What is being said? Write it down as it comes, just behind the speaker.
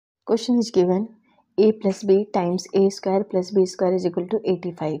Question is given a plus b times a square plus b square is equal to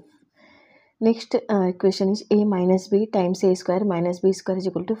 85. Next equation is a minus b times a square minus b square is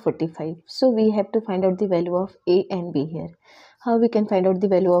equal to 45. So we have to find out the value of a and b here. How we can find out the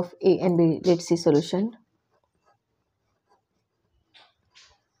value of a and b? Let's see solution.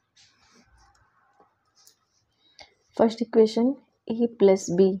 First equation, a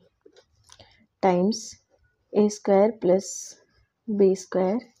plus b times a square plus b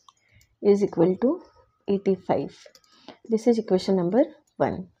square is equal to 85. This is equation number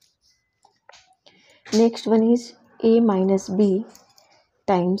 1. Next one is a minus b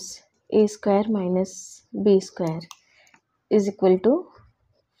times a square minus b square is equal to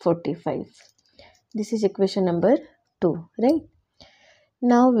 45. This is equation number 2, right?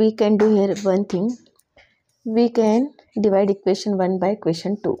 Now we can do here one thing. We can divide equation 1 by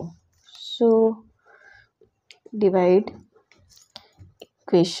equation 2. So divide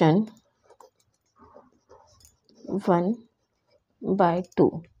equation 1 by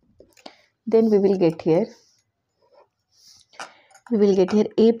 2. Then we will get here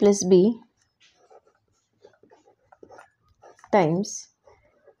a plus b times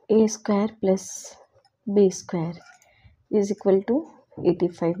a square plus b square is equal to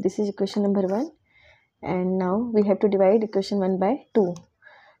 85. This is equation number 1. And now we have to divide equation 1 by 2.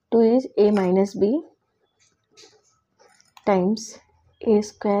 2 is a minus b times a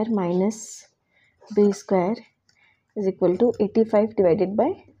square minus b square is equal to 85 divided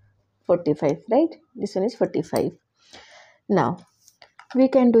by 45, right? This one is 45. Now we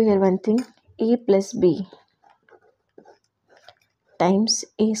can do here one thing, a plus b times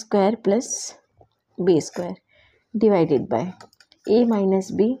a square plus b square divided by a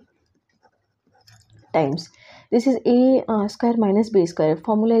minus b times, this is a square minus b square.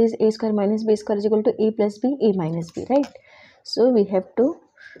 Formula is a square minus b square is equal to a plus b, a minus b, right? So we have to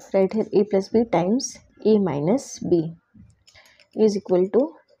write here a plus b times a minus b is equal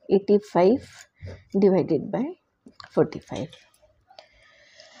to 85 divided by 45.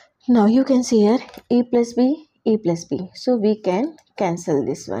 Now you can see here a plus b, a plus b. So we can cancel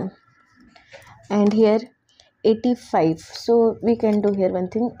this one. And here 85. So we can do here one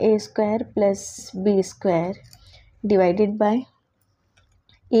thing, a square plus b square divided by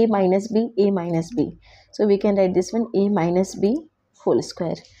a minus b, a minus b. So we can write this one a minus b whole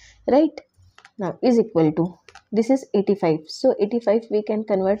square, right? Now is equal to, this is 85. So 85 we can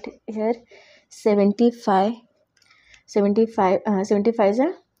convert here 75 is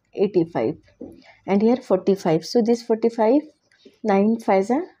a 85 and here 45. So this 45, 9 5 is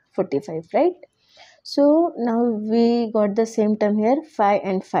a 45, right? So now we got the same term here 5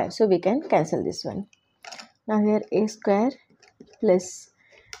 and 5. So we can cancel this one. Now here a square plus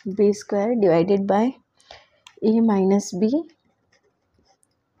b square divided by a minus b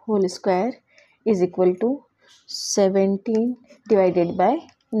whole square is equal to 17 divided by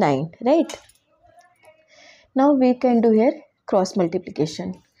 9, right? Now we can do here cross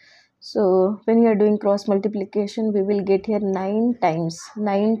multiplication. So when we are doing cross multiplication, we will get here 9 times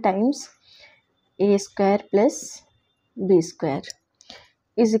a square plus b square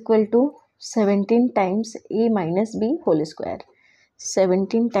is equal to 17 times a minus b whole square.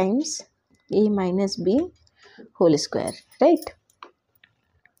 17 times a minus b whole square, right?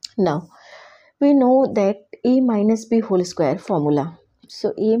 Now we know that a minus b whole square formula.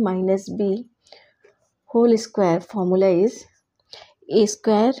 So a minus b whole square formula is a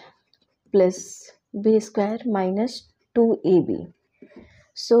square plus b square minus 2ab.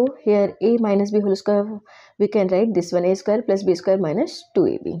 So here a minus b whole square, we can write this one, a square plus b square minus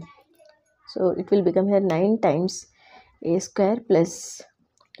 2ab. So it will become here 9 times a square plus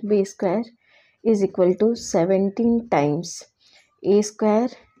b square is equal to 17 times a square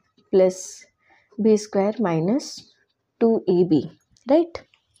plus b square minus 2ab, right?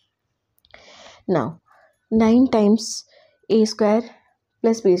 Now 9 times a square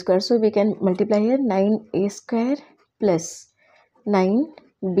plus b square. So we can multiply here 9a square plus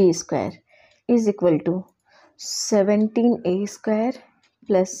 9b square is equal to 17a square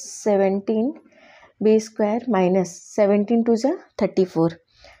plus 17b square minus 17 to the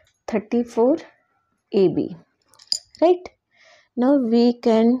 34ab, right? Now we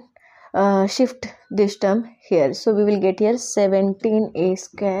can shift this term here. So we will get here 17a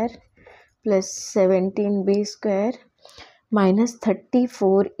square plus 17b square minus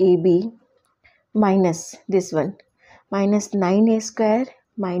 34ab minus this one minus 9a square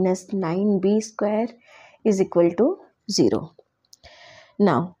minus 9b square is equal to 0.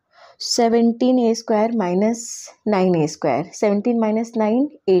 Now 17a square minus 9a square, 17 minus 9,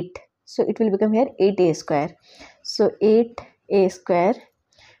 8. So it will become here 8a square. So 8a square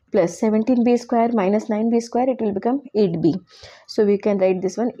plus 17b square minus 9b square, it will become 8b. So we can write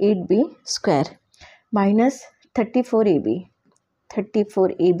this one 8b square minus 34ab.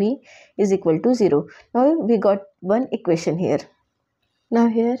 34ab is equal to 0. Now we got one equation here. Now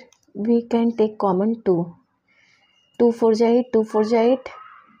here we can take common 2. 2 4 ja 8, 2 4 ja 8,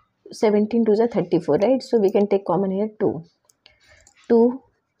 17 2 ja 34, right? So we can take common here 2. 2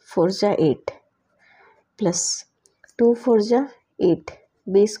 4 ja 8 plus 2 4 ja 8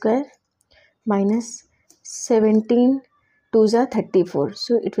 b square minus 17 2 ja 34.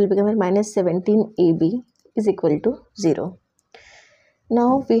 So it will become minus 17ab is equal to 0.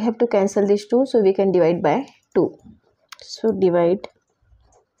 Now we have to cancel these 2, so we can divide by 2. So divide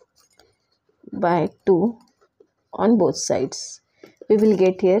by 2 on both sides. We will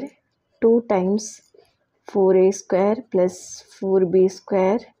get here 2 times 4a square plus 4b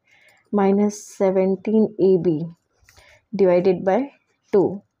square minus 17ab divided by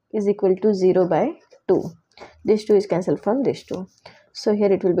 2 is equal to 0 by 2. This 2 is cancelled from this 2. So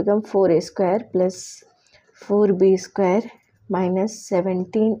here it will become 4a square plus 4b square minus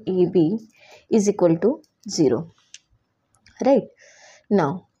 17ab is equal to 0. Right?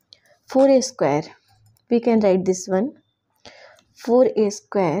 Now 4a square, we can write this one 4a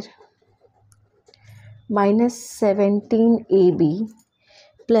square minus 17ab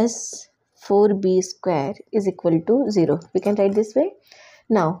plus 4b square is equal to 0. We can write this way.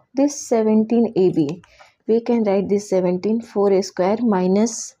 Now this 17ab, we can write this 17 4a square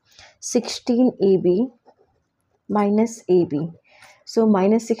minus 16ab minus ab. So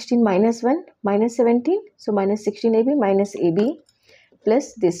minus 16 minus 1 minus 17. So minus 16ab minus ab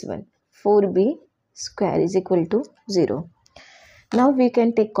plus this one 4b square is equal to 0. Now we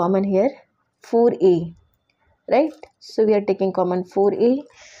can take common here 4a, right? So we are taking common 4a.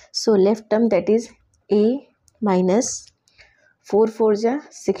 So left term, that is a minus 4 4 ja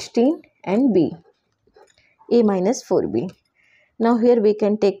 16 and b, a minus 4b. Now here we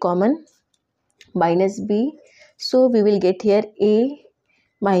can take common minus b. So we will get here a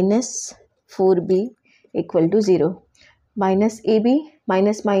minus 4b equal to 0. Minus ab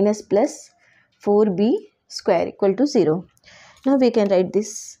minus minus plus 4b square equal to 0. Now we can write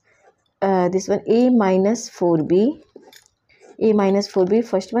this one a minus 4b, a minus 4b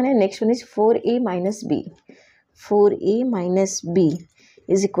first one, and next one is 4a minus b. 4a minus b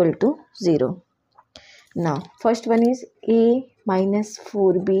is equal to 0. Now first one is a minus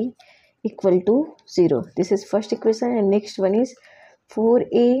 4b equal to 0. This is first equation, and next one is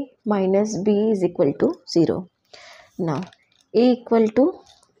 4a minus b is equal to 0. Now a equal to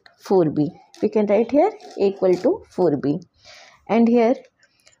 4b, we can write here a equal to 4b, and here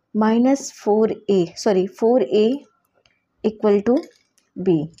minus 4a equal to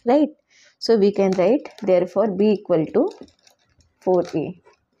b, right? So we can write therefore b equal to 4a.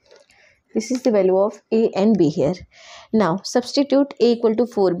 This is the value of a and b here. Now substitute a equal to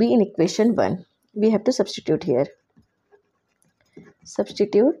 4b in equation 1. We have to substitute here.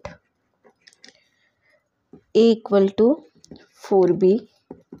 Substitute a equal to 4b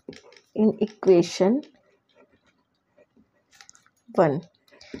in equation 1.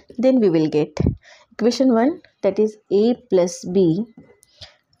 Then we will get equation 1, that is a plus b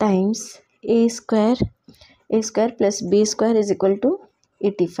times a square plus b square is equal to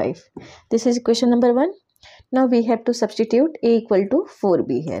 85. This is equation number 1. Now we have to substitute a equal to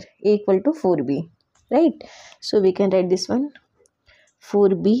 4b here. A equal to 4b, right? So we can write this one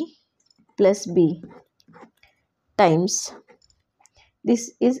 4b plus b times,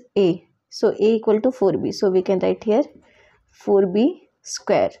 this is a. So a equal to 4b. So we can write here 4b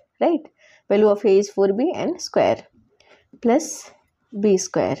square, right? Value of a is 4b and square plus b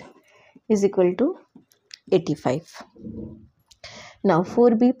square is equal to 85. Now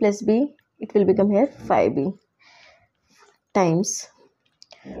 4b plus b, it will become here 5b times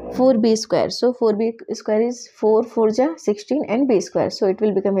 4b square. So 4b square is 4 4 ja 16 and b square. So it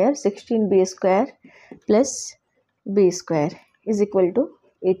will become here 16b square plus b square is equal to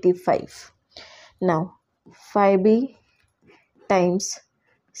 85. Now 5b times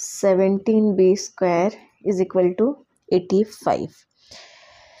 17b square is equal to 85.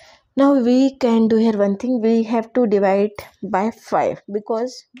 Now we can do here one thing. We have to divide by 5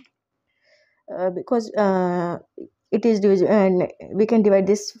 because it is divisible, and we can divide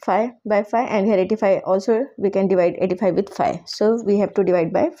this 5 by 5, and here 85 also we can divide 85 with 5. So we have to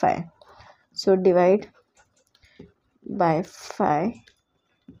divide by 5. So divide by 5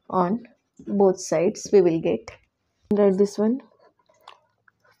 on both sides. We will get, write this one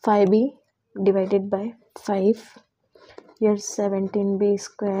 5b divided by 5. Here 17b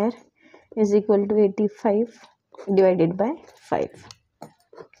square is equal to 85 divided by 5.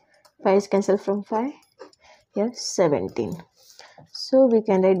 5 is cancelled from 5. Here 17. So we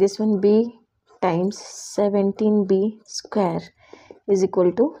can write this one, b times 17b square is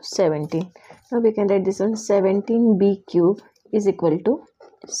equal to 17. Now we can write this one, 17b cube is equal to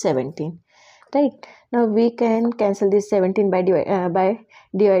 17. Right. Now we can cancel this 17 by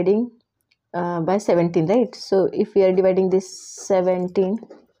dividing by 17, right? So if we are dividing this 17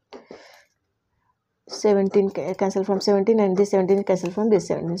 cancel from 17 and this 17 cancel from this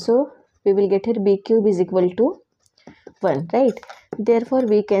 17, so we will get here b cube is equal to 1, right? Therefore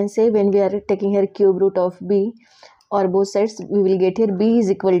we can say, when we are taking here cube root of b or both sides, we will get here b is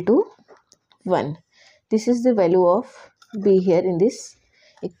equal to 1. This is the value of b here in this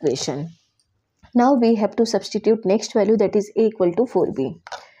equation. Now we have to substitute next value, that is a equal to 4b.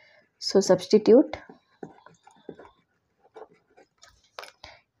 So substitute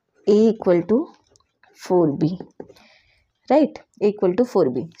a equal to 4b, right? A equal to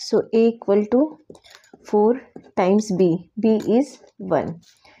 4b. So a equal to 4 times b is 1,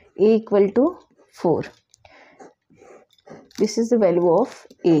 a equal to 4. This is the value of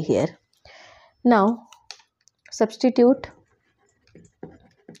a here. Now substitute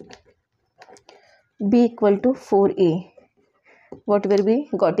b equal to 4a, what will be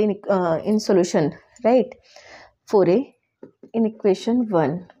got in solution, right? 4a in equation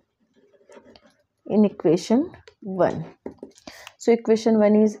 1. In equation 1. So equation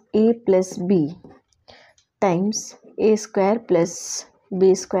 1 is a plus b times a square plus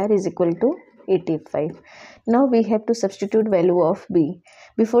b square is equal to 85. Now we have to substitute value of b.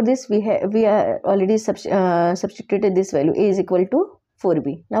 Before this we are already substituted this value, a is equal to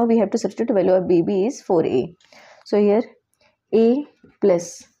 4b. Now we have to substitute value of b is 4a. So here a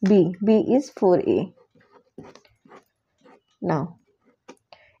plus b is 4a. Now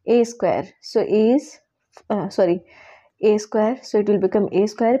a square, so a is a square, so it will become a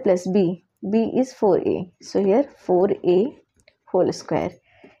square plus b is 4a. So here 4a whole square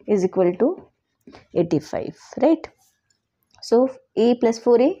is equal to 85, right? So a plus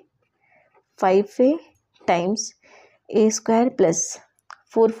 4a, 5a times a square plus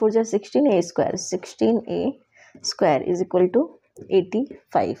 4 4 is 16, a square, 16a square is equal to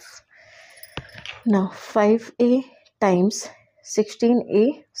 85. Now 5a times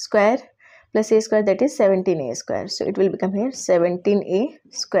 16a square plus a square, that is 17a square. So it will become here 17a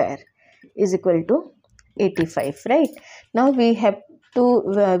square is equal to 85, right? Now we have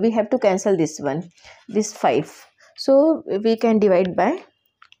to cancel this one, this 5. So we can divide by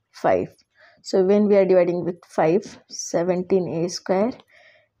 5. So when we are dividing with 5, 17a square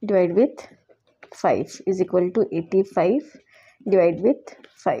divide with 5 is equal to 85 divide with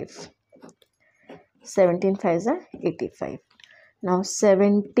 5. 17 5 are 85. Now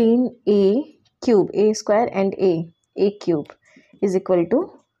 17a cube, a square and a cube is equal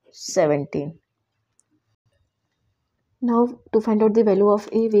to 17. Now to find out the value of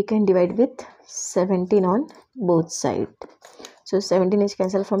a, we can divide with 17 on both sides. So 17 is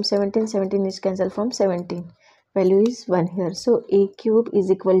cancelled from 17, 17 is cancelled from 17. Value is 1 here. So a cube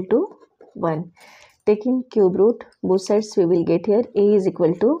is equal to 1. Taking cube root both sides, we will get here a is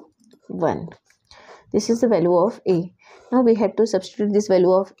equal to 1. This is the value of a. Now we have to substitute this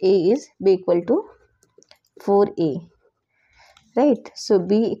value of a is b equal to 4a, right? So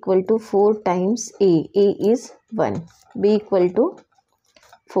b equal to 4 times a is 1, b equal to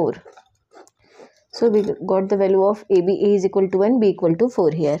 4. So we got the value of a is equal to 1, b equal to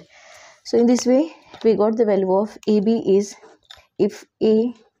 4 here. So in this way we got the value of ab is, if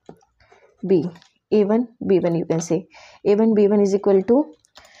a b, a1 b1, you can say a1 b1 is equal to,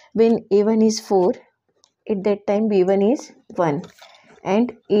 when a1 is 4, at that time b1 is 1,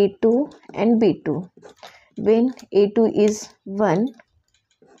 and a2 and b2, when a2 is 1,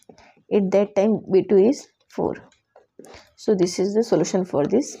 at that time b2 is 4. So this is the solution for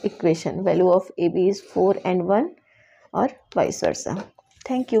this equation. Value of ab is 4 and 1, or vice versa.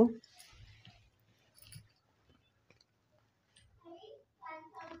 Thank you.